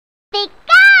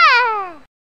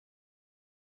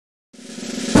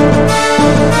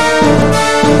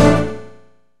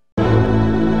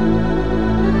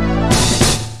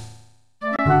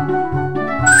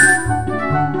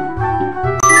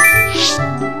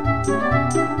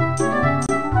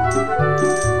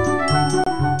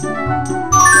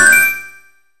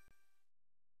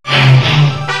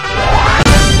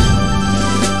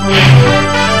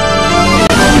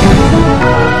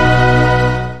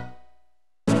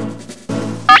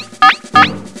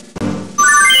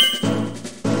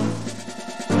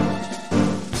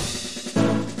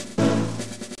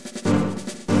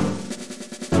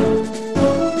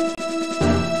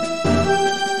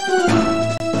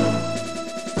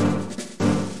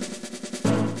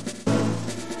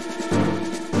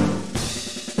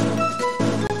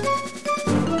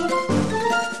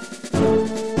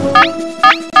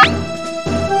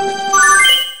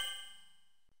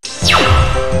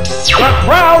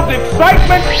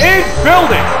excitement is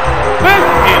building. This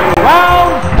is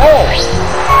round 4.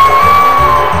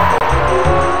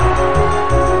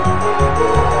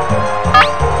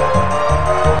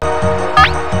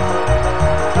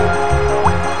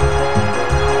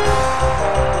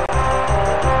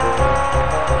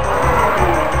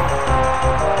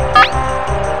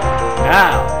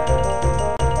 Now,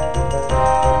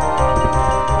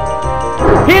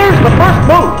 here's the first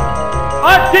move. A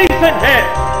decent hit.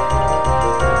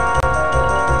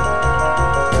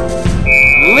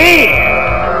 Lead.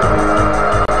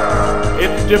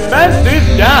 Its defense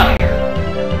is down.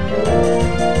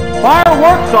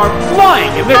 Fireworks are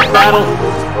flying in this battle.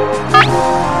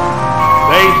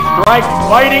 They strike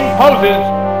fighting poses.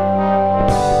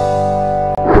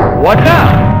 What now?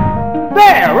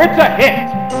 There, it's a hit.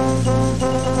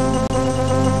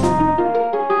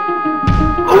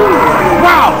 Ooh,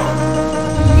 wow!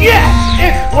 Yes,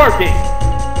 it's working.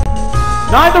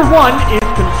 Neither one is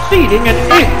conceding an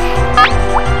inch.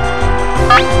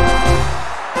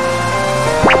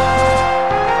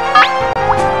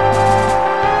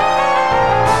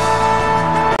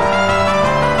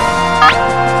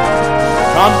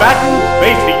 Combatants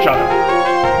face each other.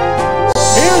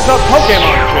 Here's a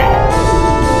Pokemon chain.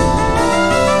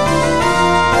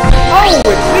 Oh,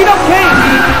 it's Nidoking!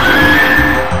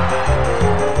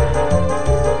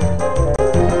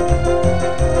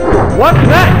 What's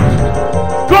next?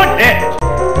 Good hit!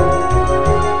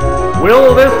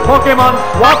 Will this Pokemon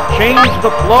swap change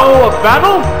the flow of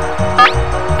battle?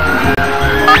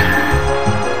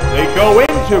 They go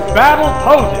into battle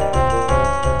poses.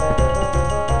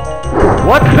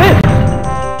 What's this?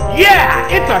 Yeah,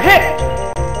 it's a hit!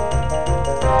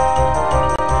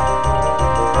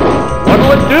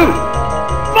 What'll it do?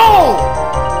 Boom!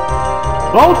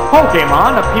 Both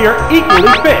Pokemon appear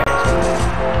equally fit.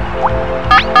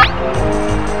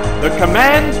 The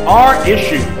commands are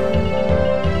issued.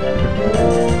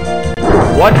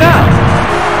 What now?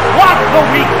 Block the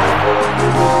weak!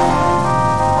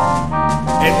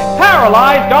 It's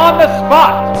paralyzed on the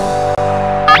spot.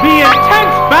 The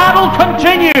intense battle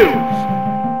continues.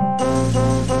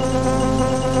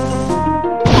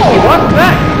 What's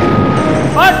next?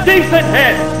 A decent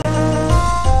hit.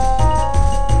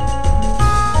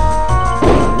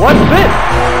 What's this?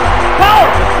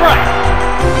 Powerful strike.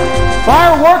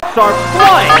 Fireworks are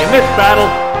flying in this battle.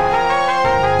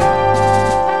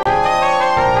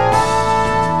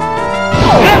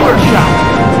 Hammer shot.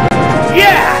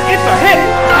 Yeah, it's a hit.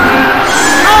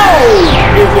 Oh,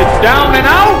 is it down and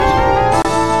out?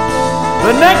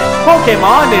 The next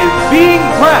Pokemon is being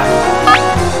pressed.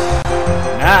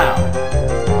 Now,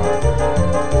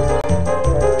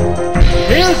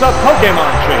 here's a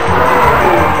Pokemon chain.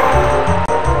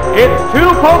 It's 2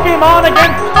 Pokemon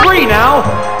against 3 now.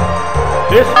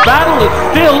 This battle is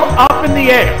still up in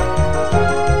the air.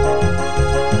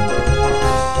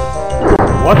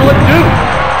 What'll it do?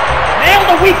 Nail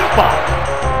the weak spot.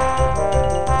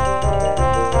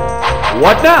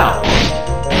 What now?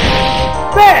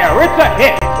 There, it's a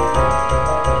hit.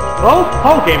 Both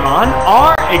Pokemon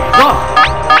are exhausted.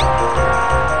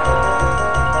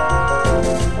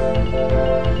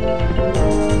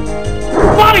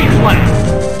 Body slam!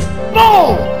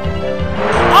 Boom!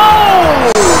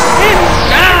 Oh! It's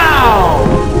down!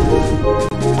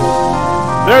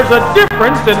 There's a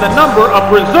difference in the number of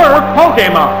reserve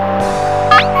Pokemon.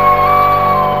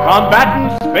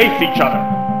 Combatants face each other.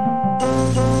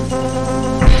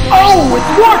 Oh,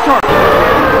 it's War Turtle!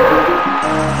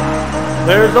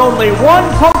 There's only 1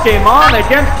 Pokemon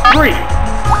against 3.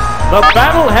 The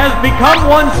battle has become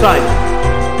one-sided.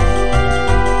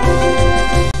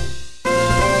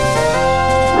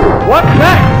 What's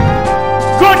next?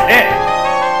 Good hit!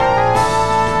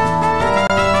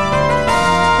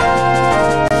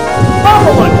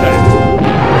 Bubble attack!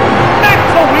 That's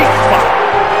the weak spot!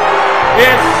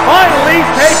 It's finally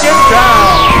taken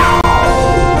down!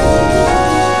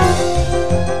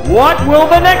 What will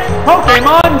the next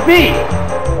Pokemon be?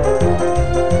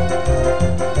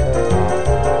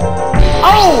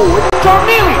 Oh, it's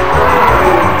Charmeleon!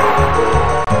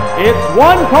 It's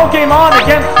 1 Pokemon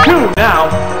against 2 now.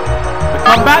 The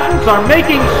combatants are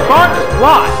making sparks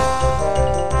fly.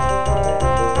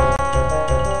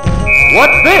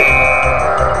 What's this?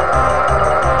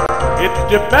 Its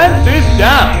defense is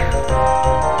down.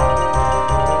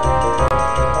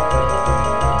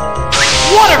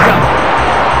 Water gun!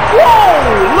 Whoa!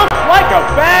 Looks like a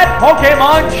bad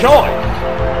Pokemon choice.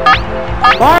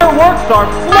 Fireworks are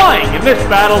flying in this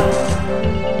battle.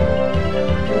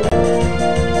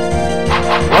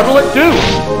 What'll it do?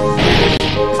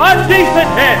 A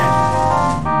decent hit!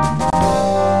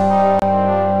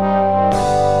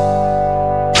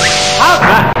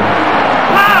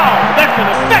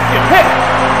 effective hit!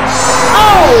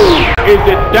 Oh! Is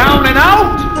it down and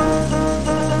out?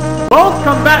 Both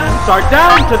combatants are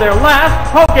down to their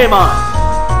last Pokémon.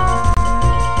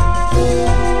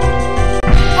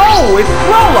 Oh, it's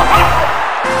Rolla!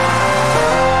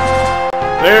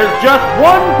 There's just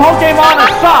one Pokémon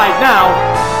aside now.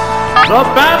 The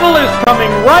battle is coming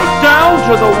right down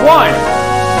to the wire.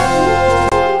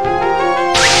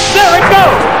 There it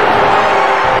goes!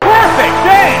 Perfect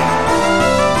aim!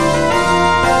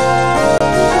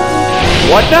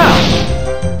 What now?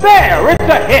 There, it's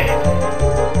a hit!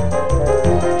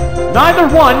 Neither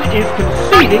one is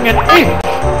conceding an inch.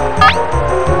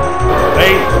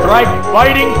 They strike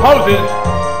fighting poses.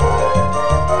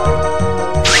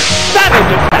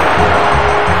 Savage attack!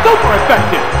 Super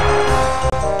effective!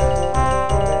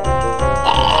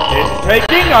 It's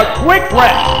taking a quick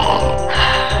rest.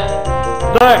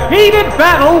 The heated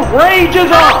battle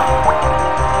rages on.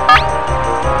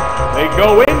 They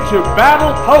go into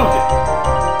battle poses.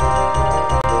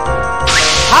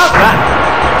 How's that?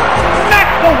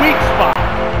 That's the weak spot.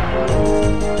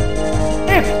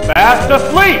 It's fast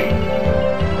asleep.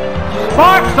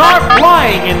 Sparks are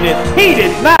flying in this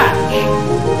heated match.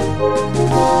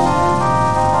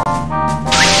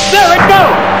 There it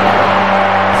goes.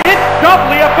 It's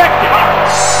doubly effective.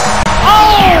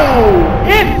 Oh,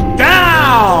 it's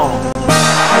down.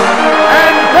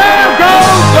 And there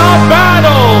goes the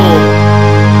battle.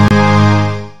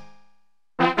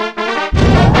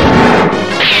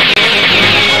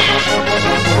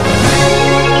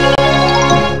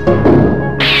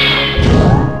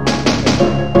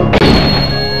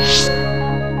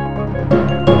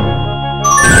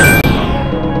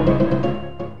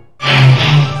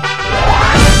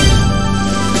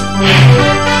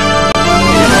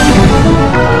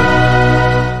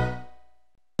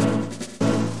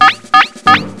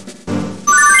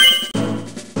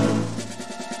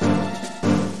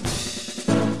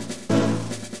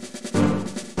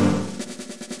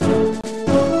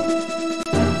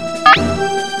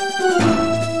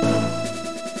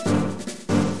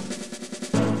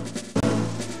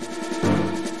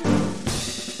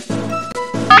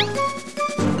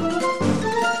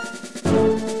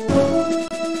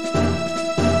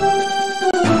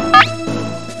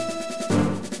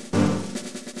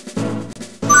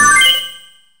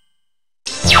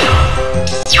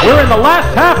 We're in the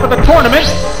last half of the tournament.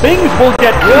 Things will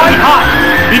get white hot.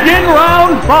 Begin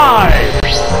round 5.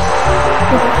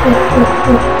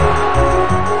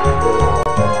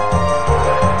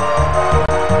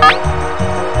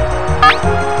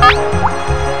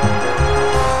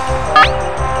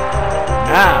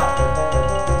 Now.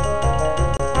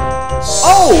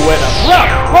 Oh, and a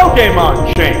rough Pokémon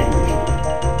change.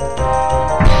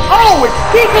 Oh, it's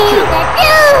Pikachu!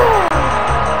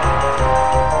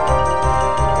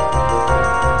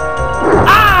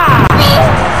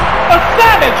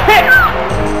 Hit!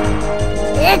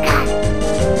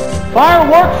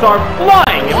 Fireworks are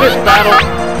flying in this battle.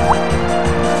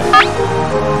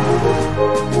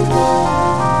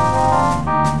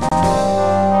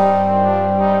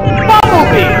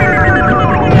 Bumblebee!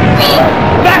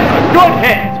 That's a good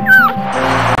hit!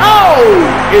 Oh!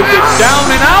 Is it down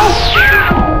and out?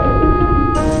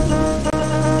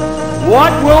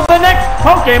 What will the next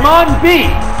Pokémon be?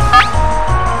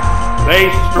 They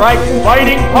strike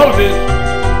fighting poses.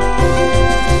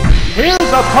 Here's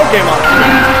a Pokémon.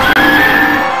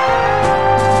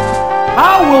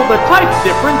 How will the type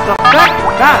difference affect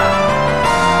battle?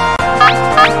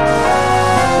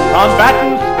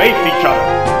 Combatants face each other.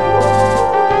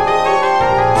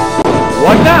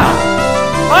 What now?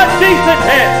 A decent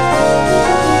hit!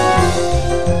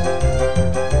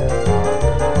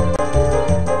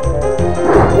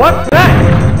 What's next?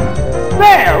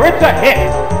 There, it's a hit!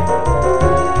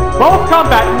 Both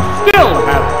combatants still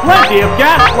have plenty of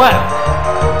gas left.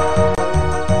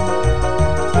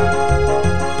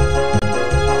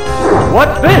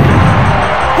 What's this?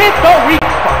 Hit the weak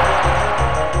spot.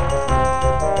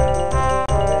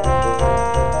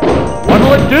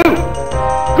 What'll it do?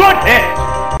 Good hit.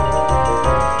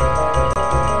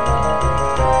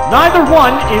 Neither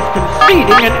one is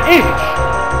conceding an inch.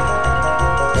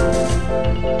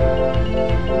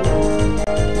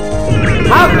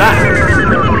 How's that?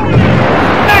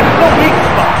 That's the weak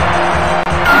spot.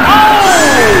 Oh!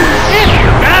 It's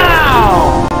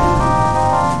down!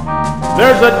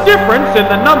 There's a difference in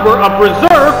the number of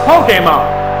reserve Pokémon.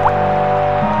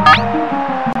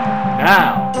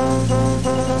 Now.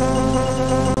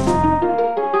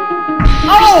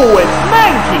 Oh, it's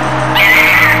Mankey!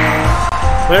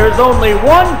 There's only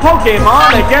one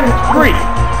Pokémon against 3.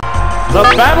 The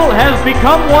battle has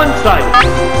become one-sided.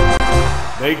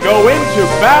 They go into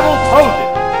battle poses.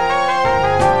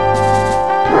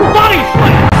 Body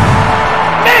slam!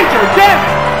 Major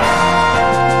damage!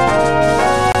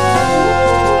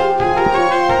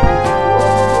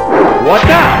 What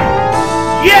now?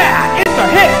 Yeah, it's a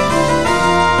hit!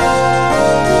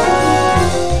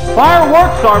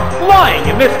 Fireworks are flying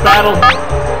in this battle.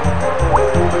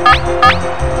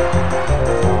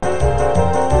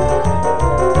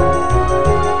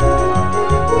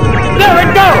 There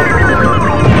it goes!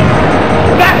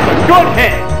 That's a good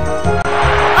hit!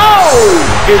 Oh!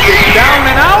 Is it down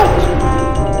and out?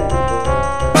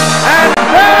 And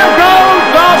there goes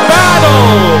the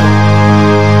battle!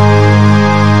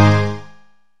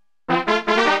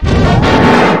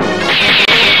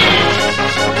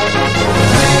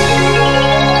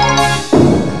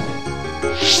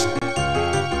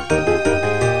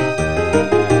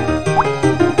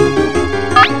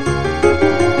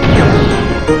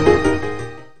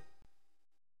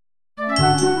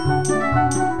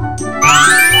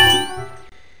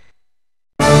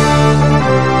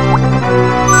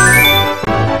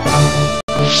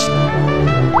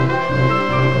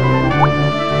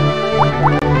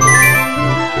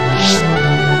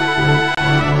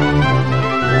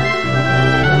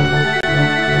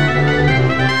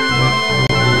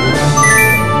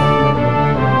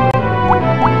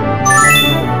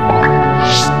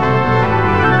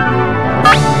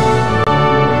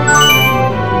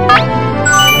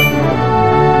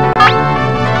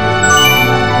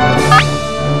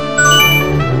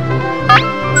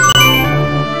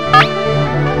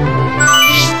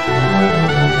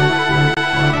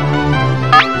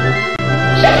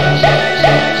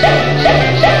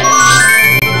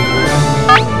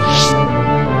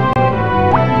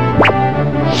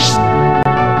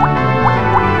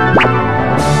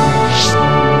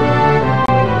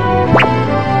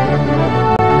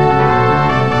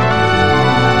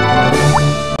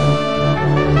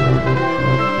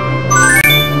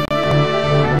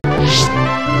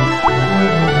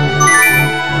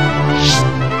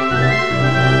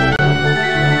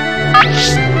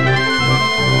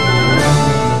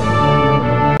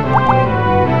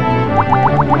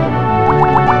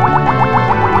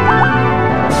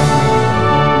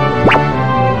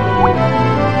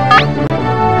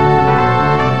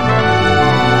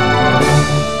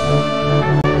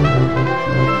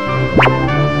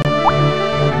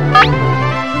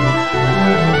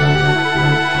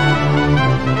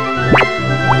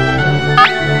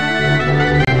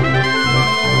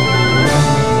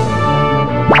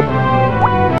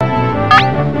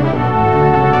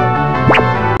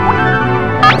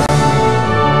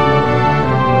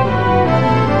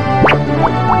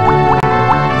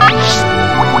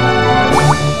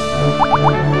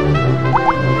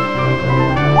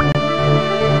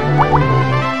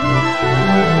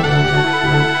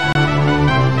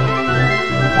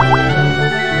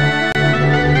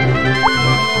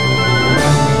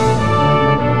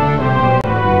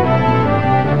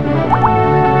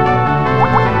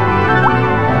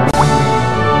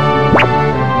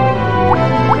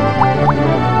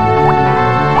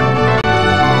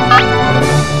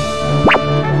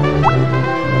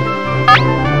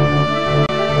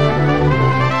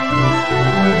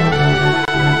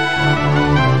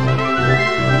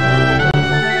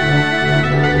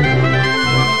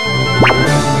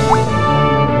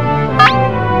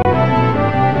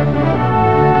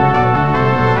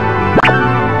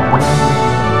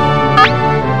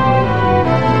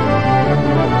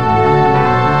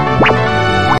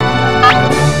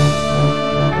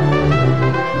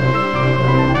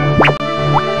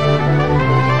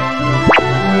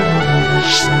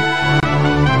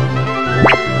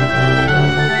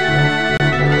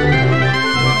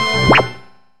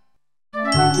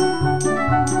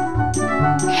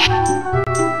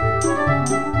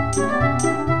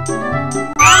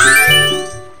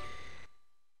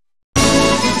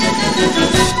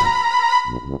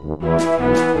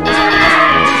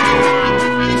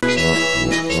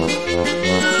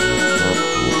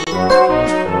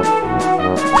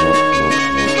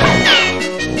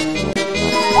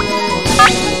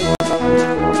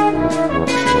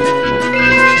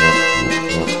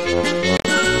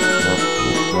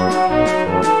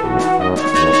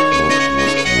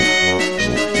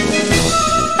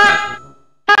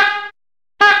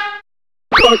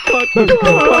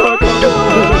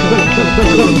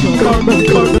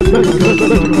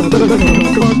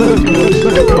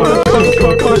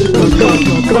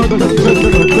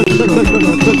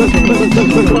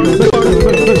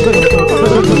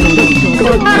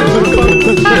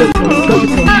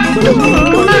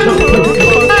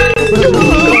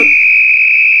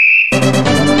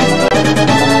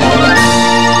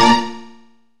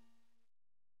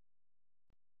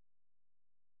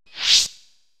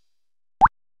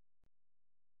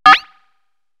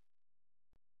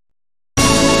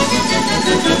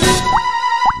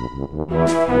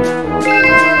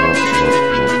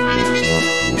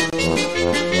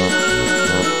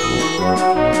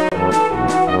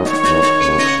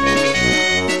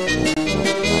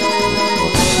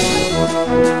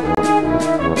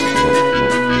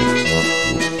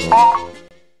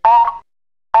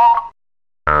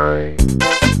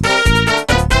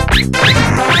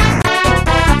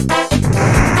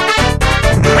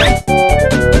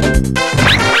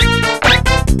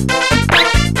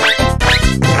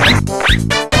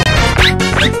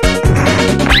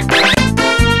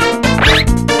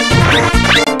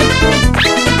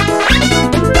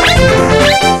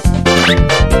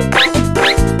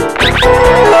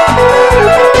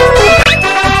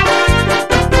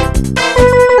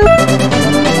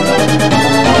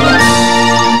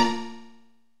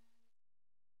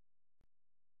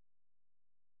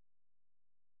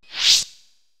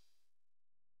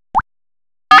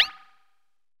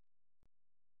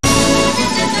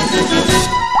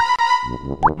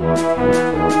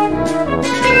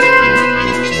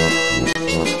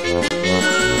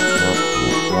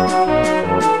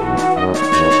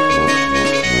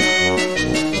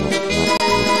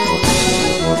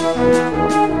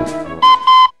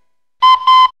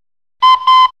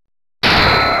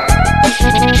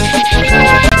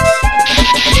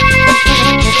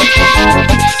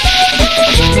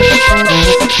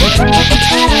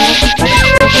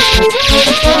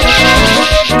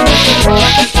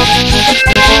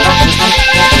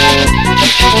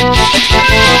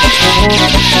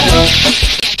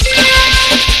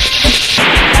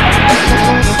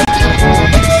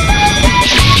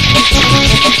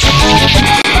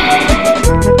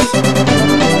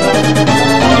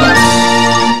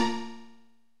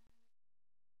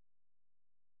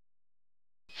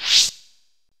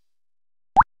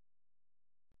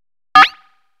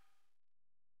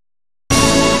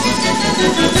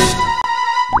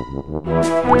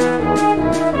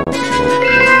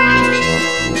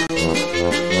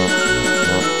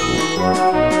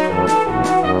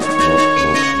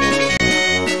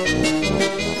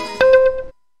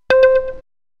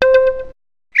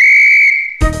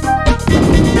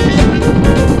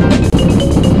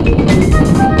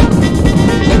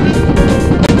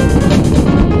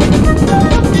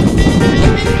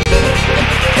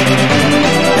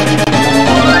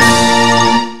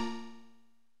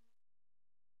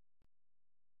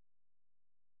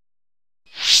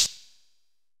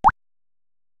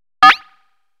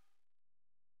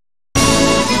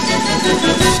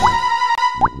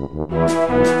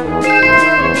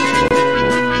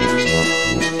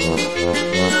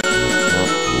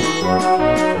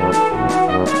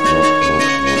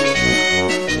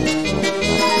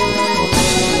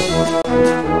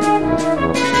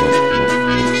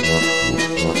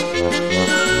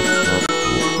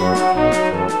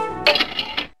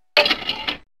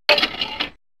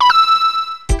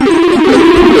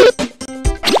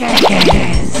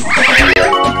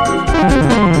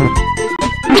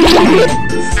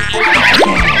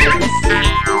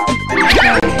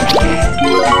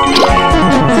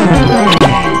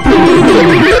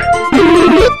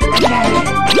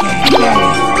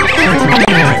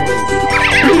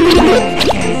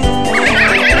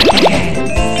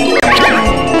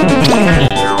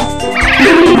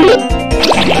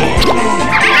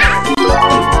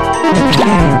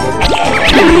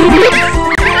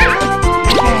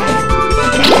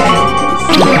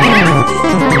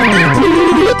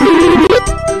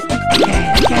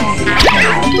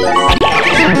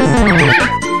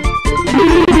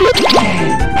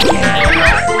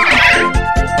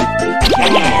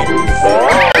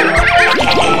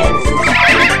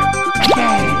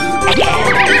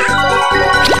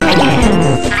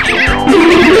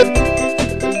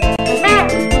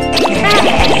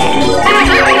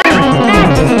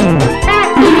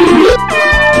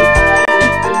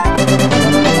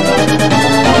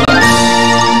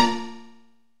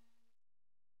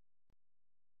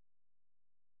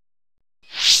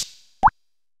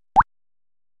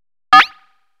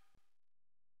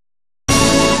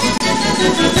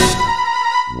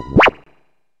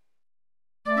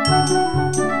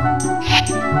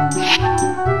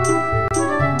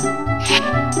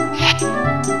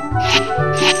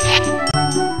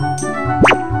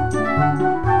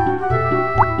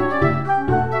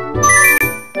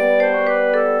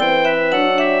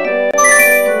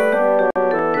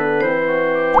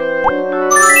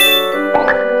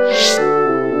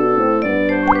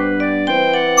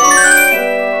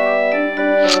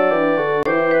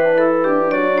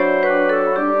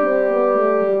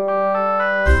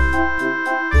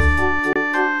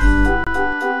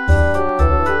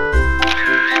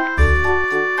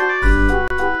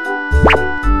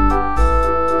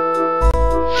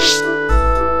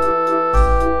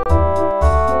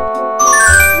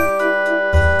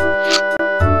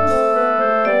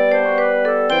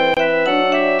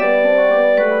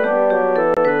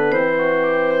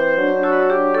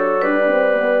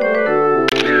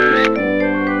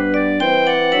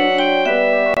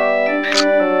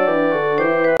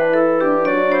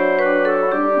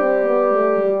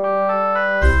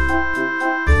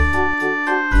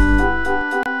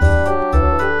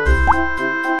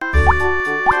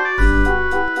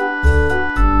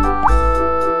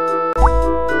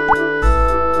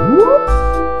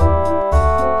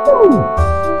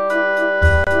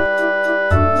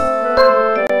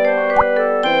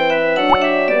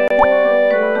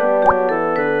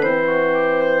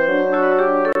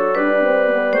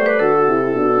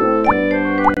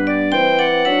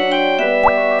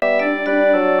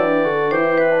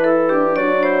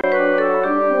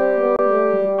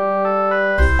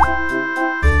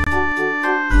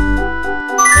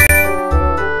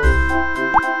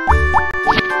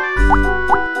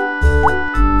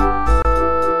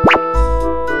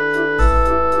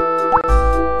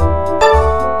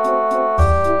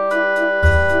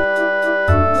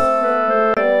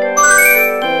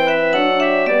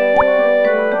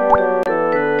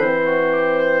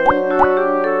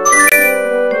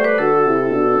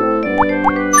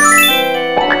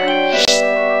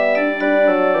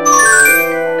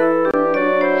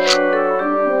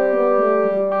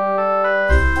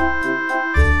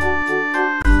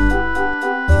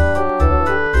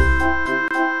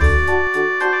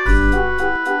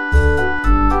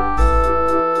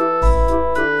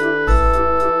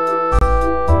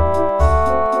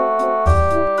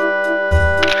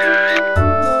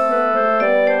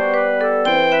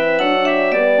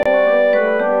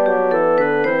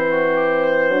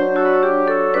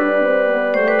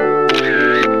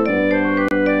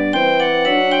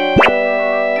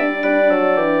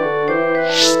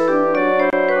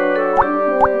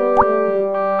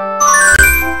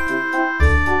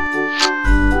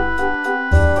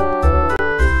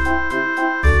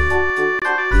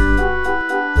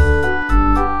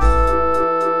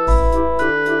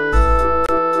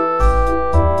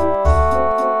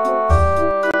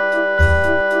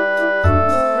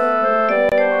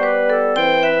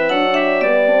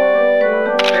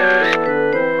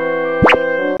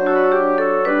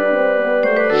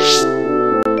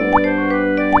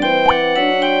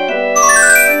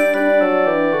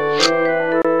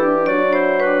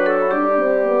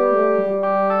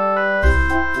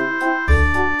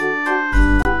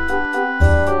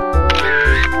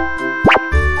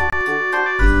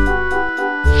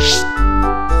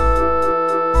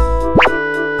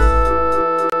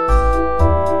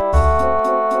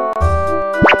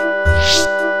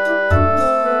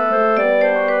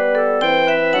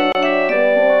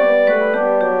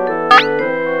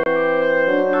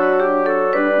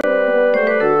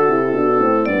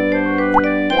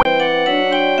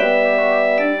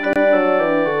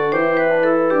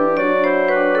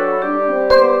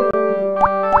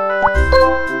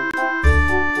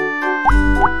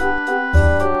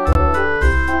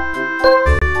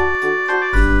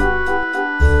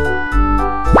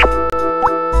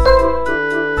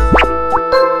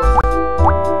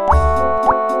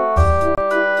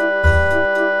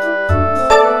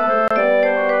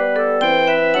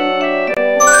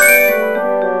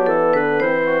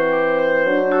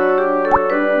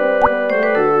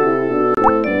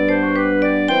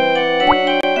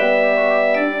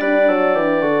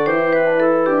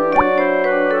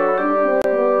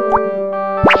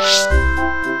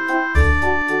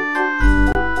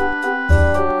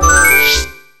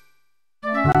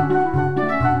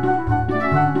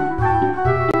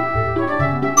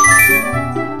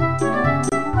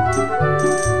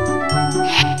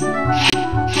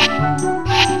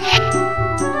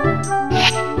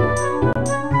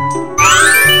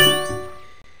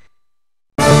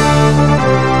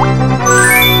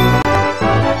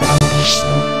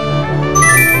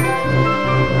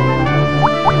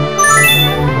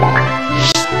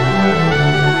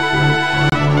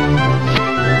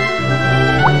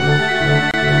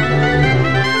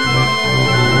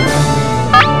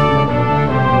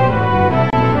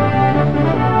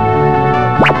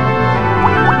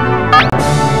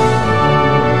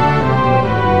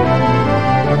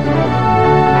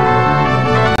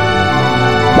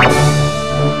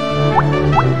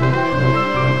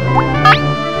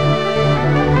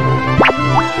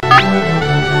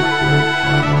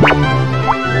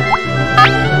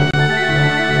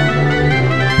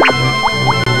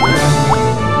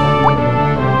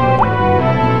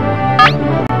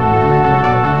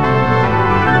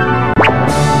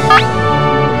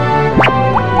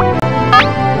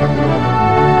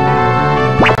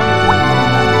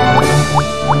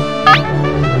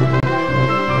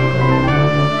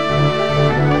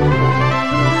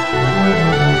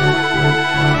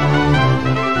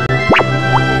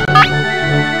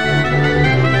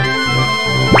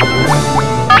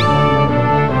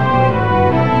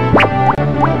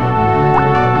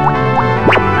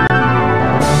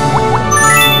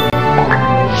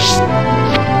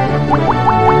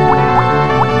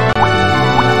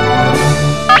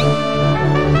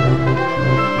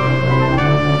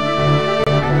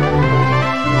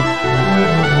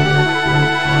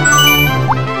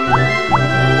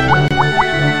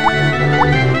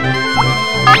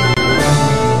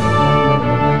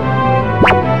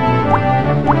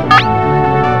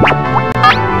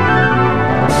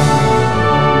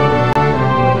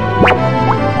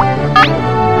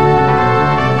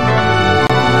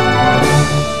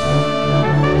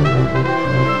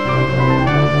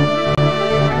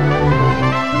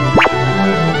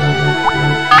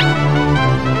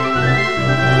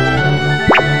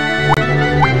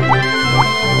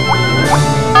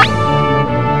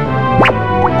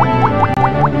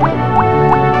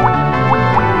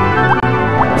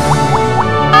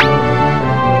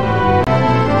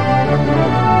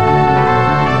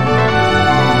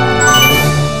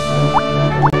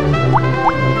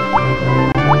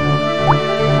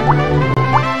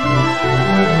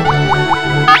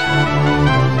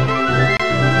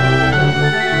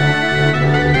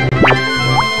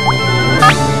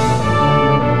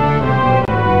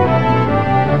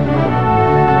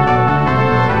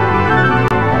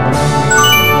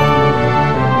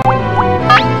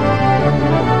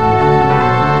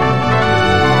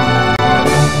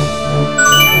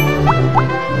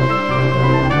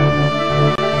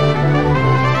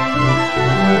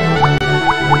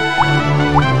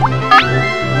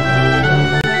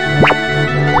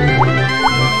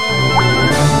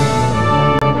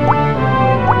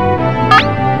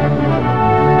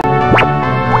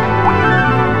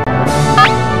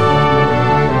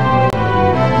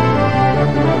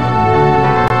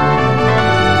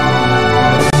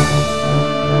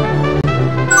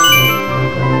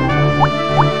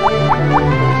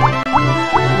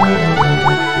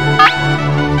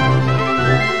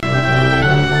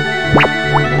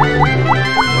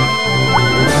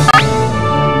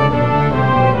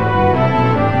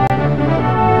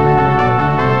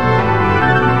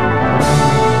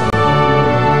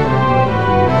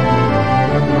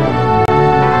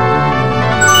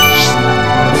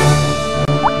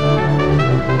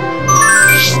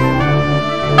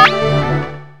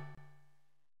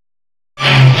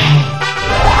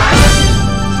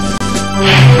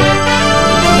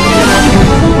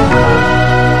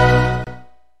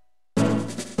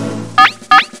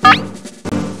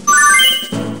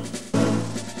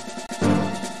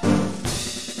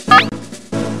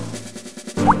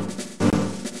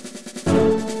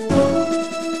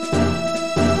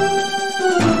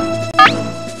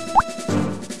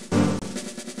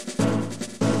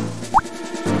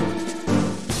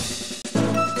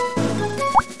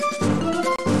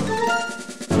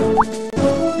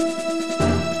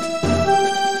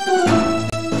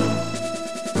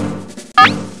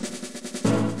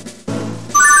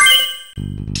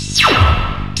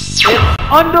 It's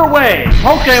underway!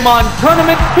 Pokémon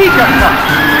Tournament Pika Cup!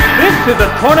 This is a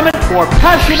tournament for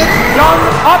passionate, young,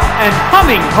 up, and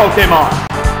coming Pokémon!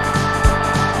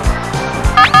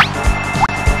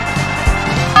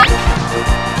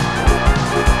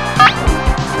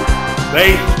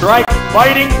 They strike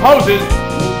fighting poses.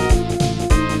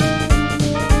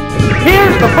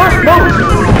 Here's the first move!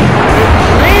 Its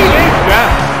speed is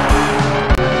down!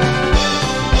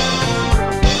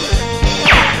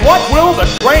 What will the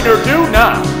trainer do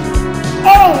now?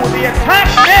 Oh, the attack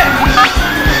missed!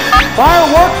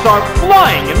 Fireworks are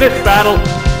flying in this battle.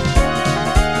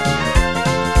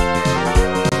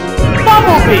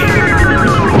 Bumblebee!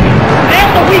 And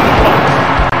the weak spot!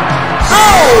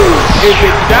 Oh! Is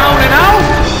it down and out?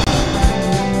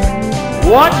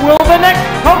 What will the next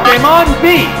Pokémon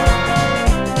be?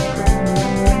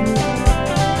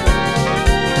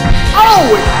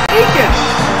 Oh, it's Pika!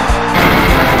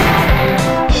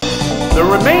 The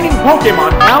remaining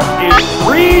Pokémon count is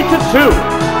 3-2.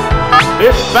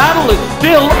 This battle is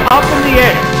still up in the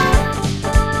air.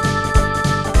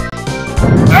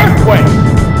 Earthquake!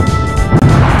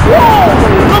 Whoa!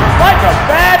 Looks like a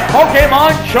bad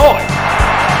Pokémon choice.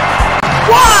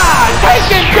 Wow!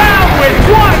 Taken down with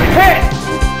one hit!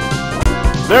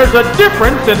 There's a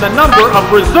difference in the number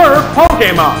of reserve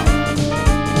Pokémon.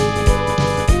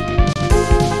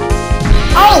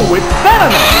 Oh, it's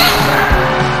Venom!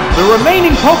 The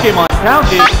remaining Pokémon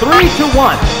count is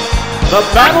 3-1. The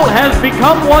battle has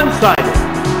become one-sided.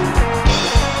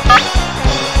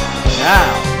 Now.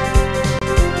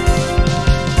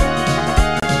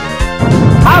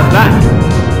 How's that?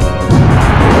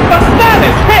 But that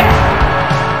is hit!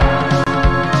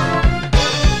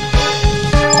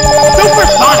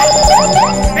 Supersonic!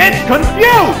 It's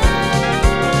confused!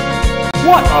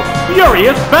 What a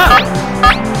furious battle!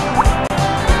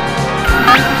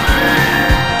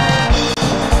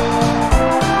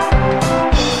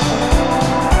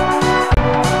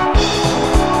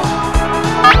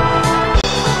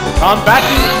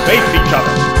 Combatants face each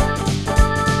other.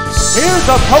 Here's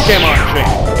a Pokémon chain.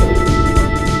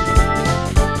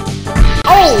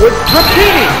 Oh, it's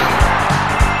repeating!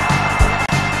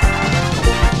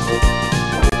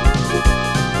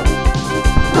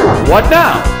 What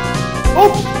now?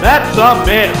 Oops, that's a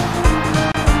miss.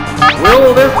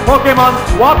 Will this Pokémon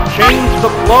swap change the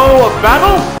flow of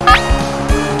battle?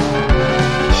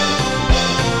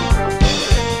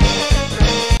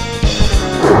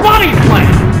 Body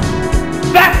slam!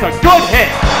 That's a good hit!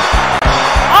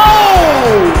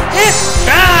 Oh! It's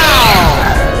down!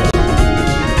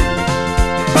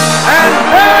 And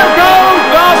there goes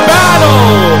the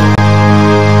battle!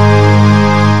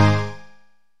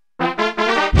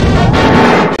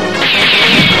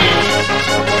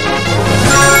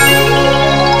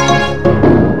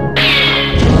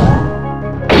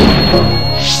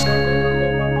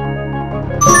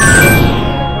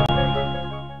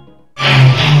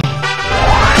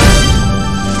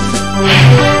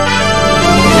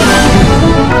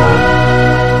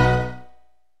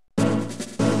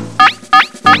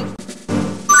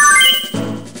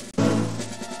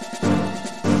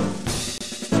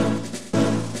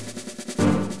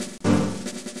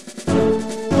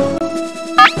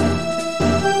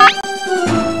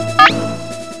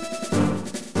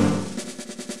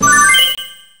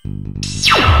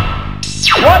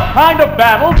 What kind of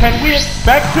battle can we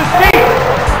expect to see?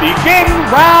 Begin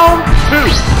round 2.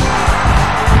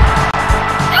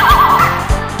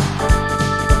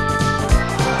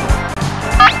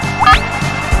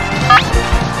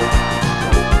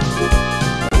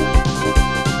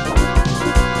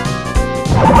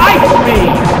 Ice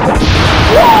Beam!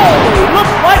 Whoa!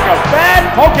 Looks like a bad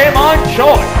Pokémon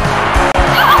choice.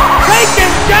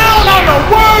 Taken down on the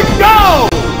word go!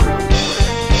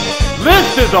 This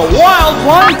is a wild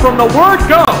one from the word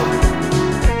go!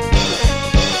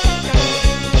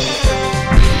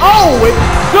 Oh, it's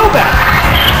Zubat!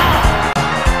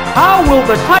 How will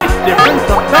the type difference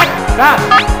affect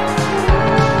battle?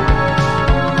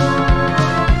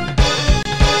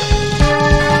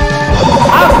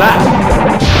 How's that?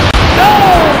 No!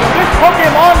 This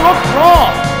Pokémon looks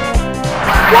wrong!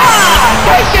 Wow!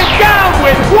 Take it down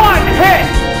with one hit!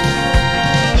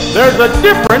 There's a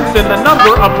difference in the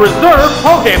number of reserve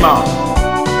Pokémon.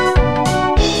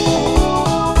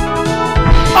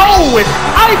 Oh, it's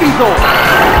Ivysaur!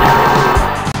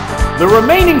 The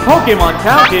remaining Pokémon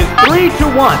count is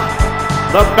 3-1.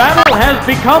 The battle has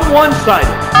become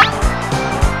one-sided.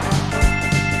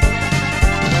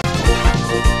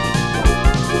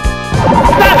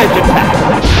 Savage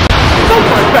attack!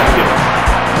 Super effective!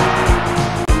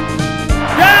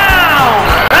 Down!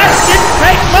 That didn't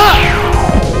take much!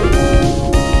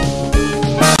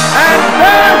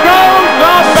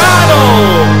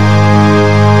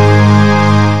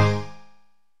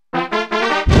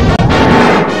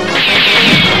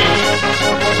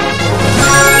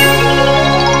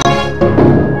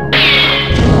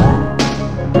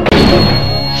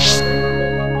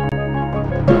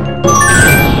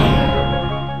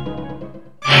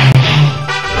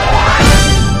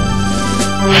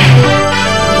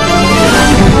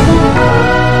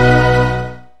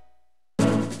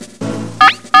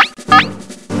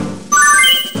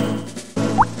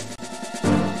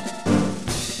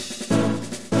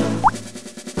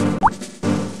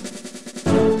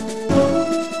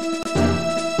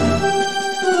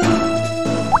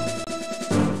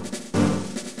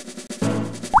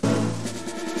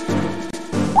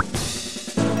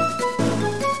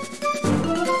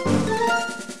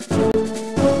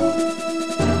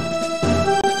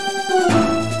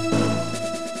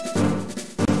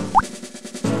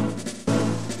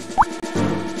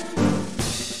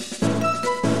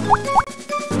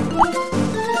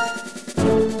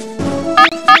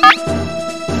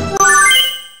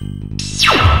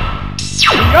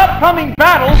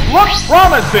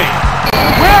 promising.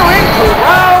 We're into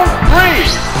round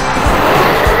 3.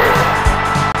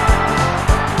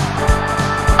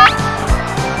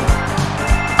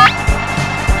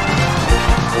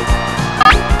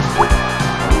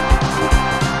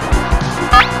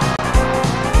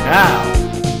 Now,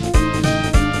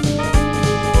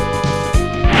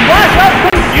 flash up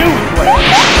confused with.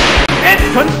 It's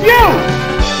confused.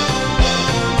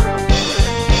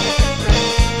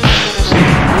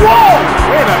 Whoa!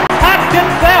 It attacked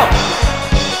itself.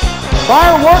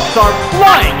 Fireworks are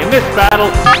flying in this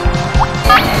battle.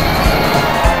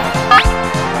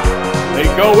 They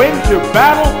go into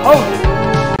battle poses.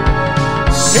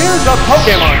 Here's a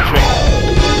Pokemon chain.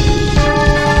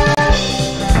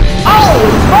 Oh,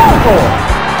 Voltor!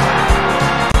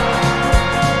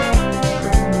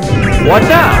 What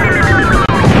now?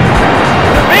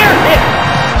 Severe hit!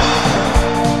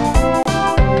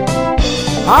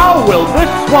 How will this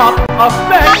swap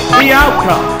affect the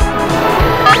outcome?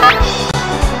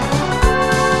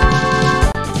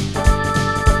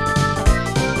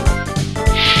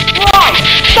 Right!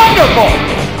 Thunderbolt!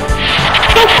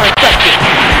 Super effective!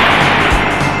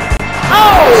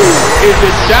 Oh! Is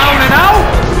it down and out?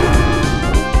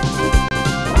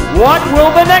 What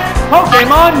will the next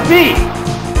Pokemon be?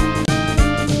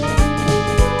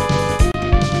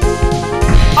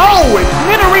 Oh, it's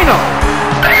Nidorino!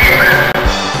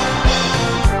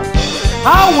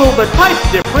 How will the type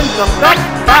difference affect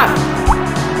battle?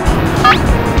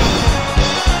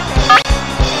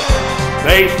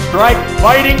 They strike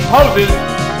fighting poses.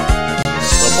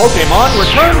 The Pokemon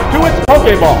returns to its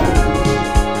Pokeball.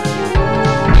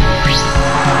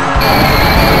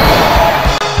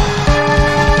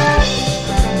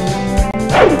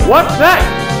 What's next?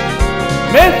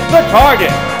 Miss the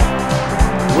target.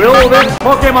 Will this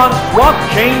Pokemon swap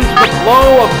change the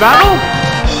flow of battle?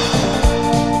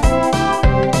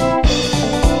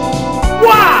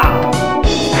 Wow!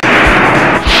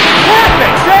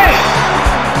 Perfect game!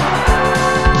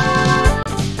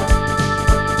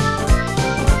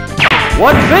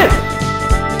 What's this?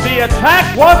 The attack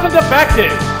wasn't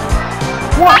effective.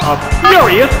 What a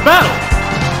furious battle!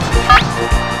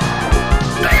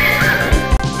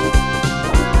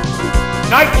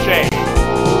 Nightshade.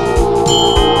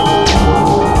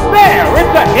 There,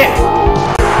 it's a hit.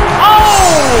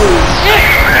 Oh,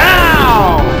 it's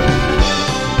down.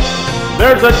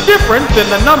 There's a difference in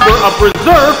the number of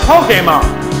reserve Pokemon.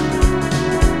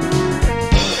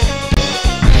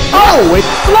 Oh, it's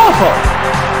Slowpoke.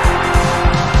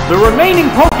 The remaining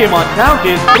Pokemon count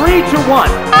is 3-1.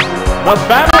 The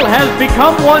battle has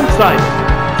become one-sided.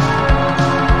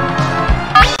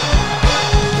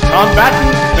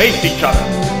 Combatants face each other.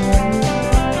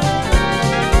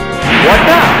 What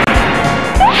now?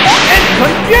 It's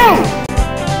confused!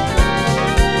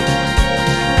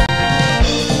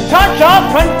 Touch of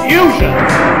confusion!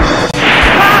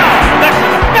 Wow! That's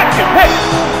an effective hit!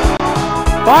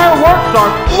 Fireworks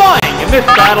are flying in this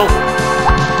battle.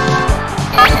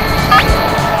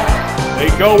 They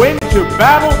go into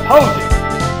battle poses.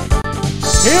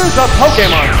 Here's a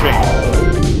Pokemon chain.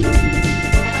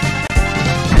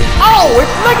 Oh,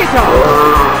 it's Lickitung!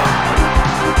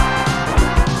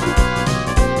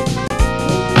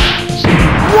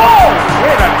 Whoa!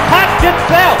 It attacked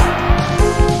itself!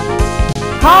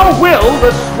 How will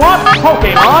the swamp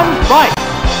Pokemon fight?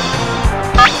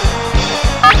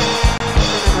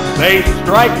 They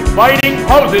strike fighting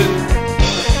poses.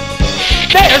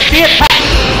 There's the attack!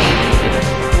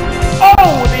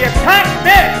 Oh, the attack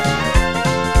missed!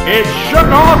 It shook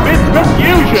off its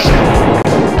confusion!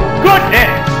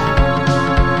 Goodness!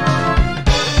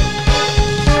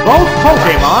 Both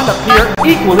Pokemon appear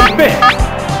equally fit.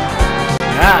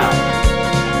 Now,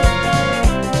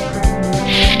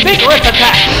 vigorous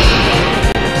attack!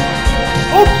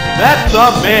 Oops, that's a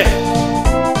miss!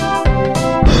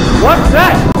 What's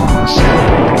that?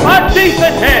 A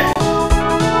decent hit!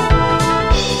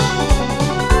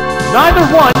 Neither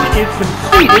one is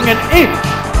conceding an inch.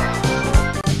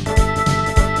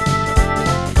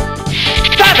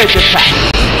 Savage attack!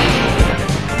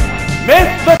 Miss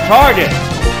the target!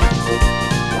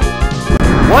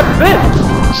 What's this?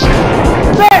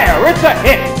 There, it's a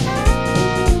hit!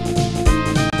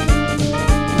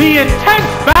 The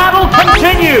intense battle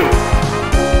continues!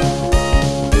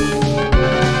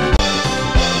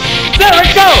 There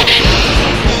it goes!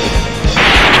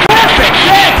 Perfect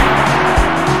hit!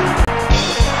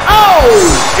 Oh!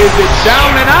 Is it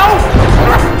down and out?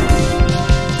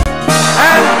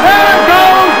 And there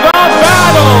goes the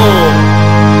battle!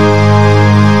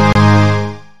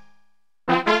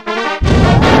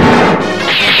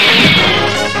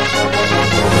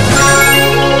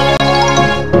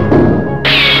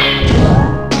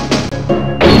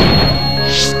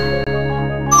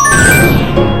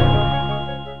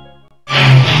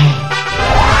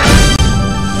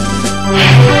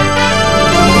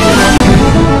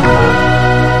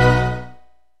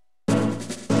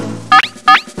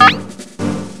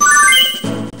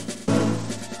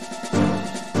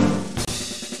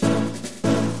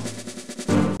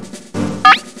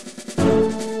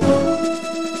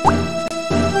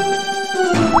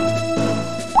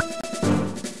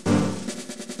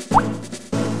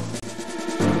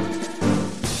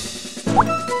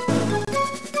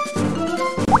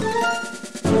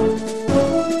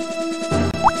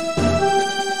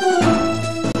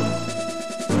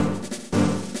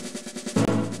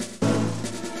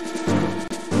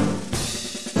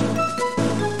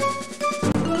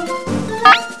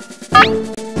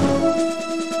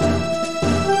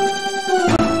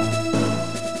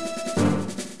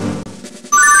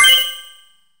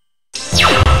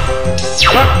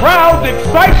 The crowd's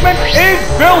excitement is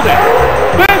building.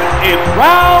 This is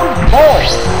round 4.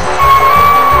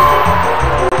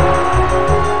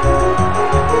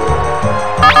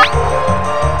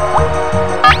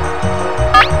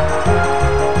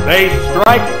 They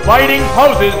strike fighting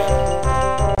poses.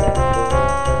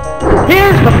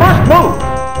 Here's the first move.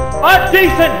 A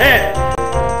decent hit.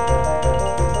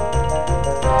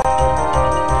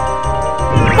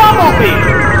 Bumblebee.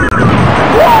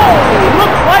 Whoa!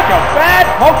 Looks like a bad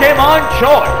Pokemon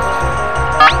choice.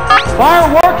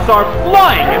 Fireworks are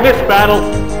flying in this battle.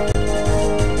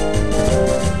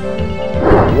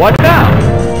 What now?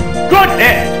 Good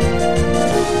hit.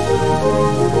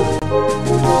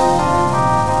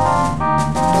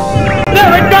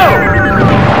 There it goes!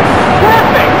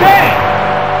 Perfect hit!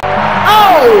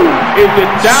 Oh! Is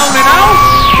it down and out?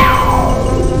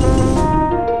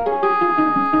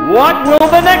 What will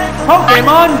the next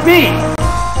Pokemon be?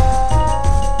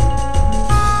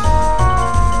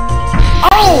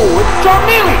 Oh! It's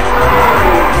Charmeleon!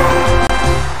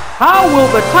 How will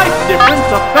the type difference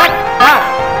affect that?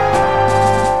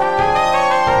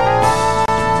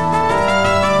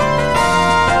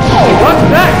 Oh, what's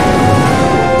next?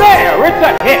 There, it's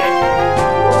a hit!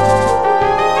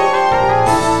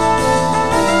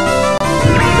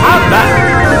 How's that?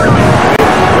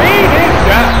 It's raining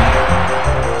down!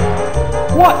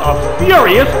 What a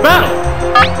furious battle!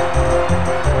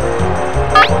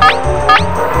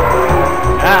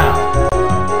 Now...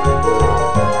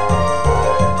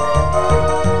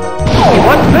 Oh,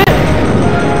 what's this?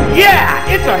 Yeah,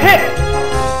 it's a hit!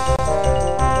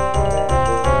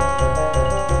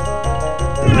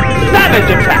 Savage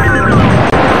attack!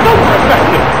 Super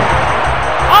effective!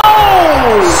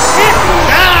 Oh! It's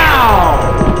down!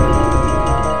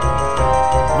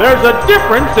 There's a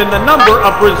difference in the number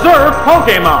of reserve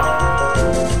Pokemon.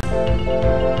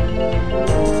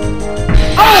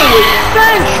 Oh, it's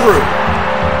Sandshrew!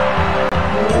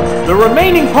 The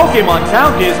remaining Pokemon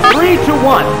count is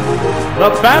 3-1. The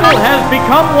battle has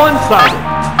become one-sided.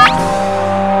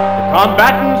 The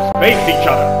combatants face each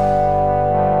other.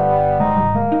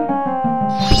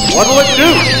 What'll it do?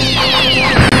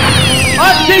 A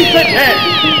decent hit!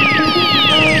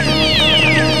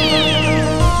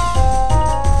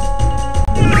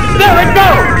 There it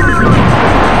goes!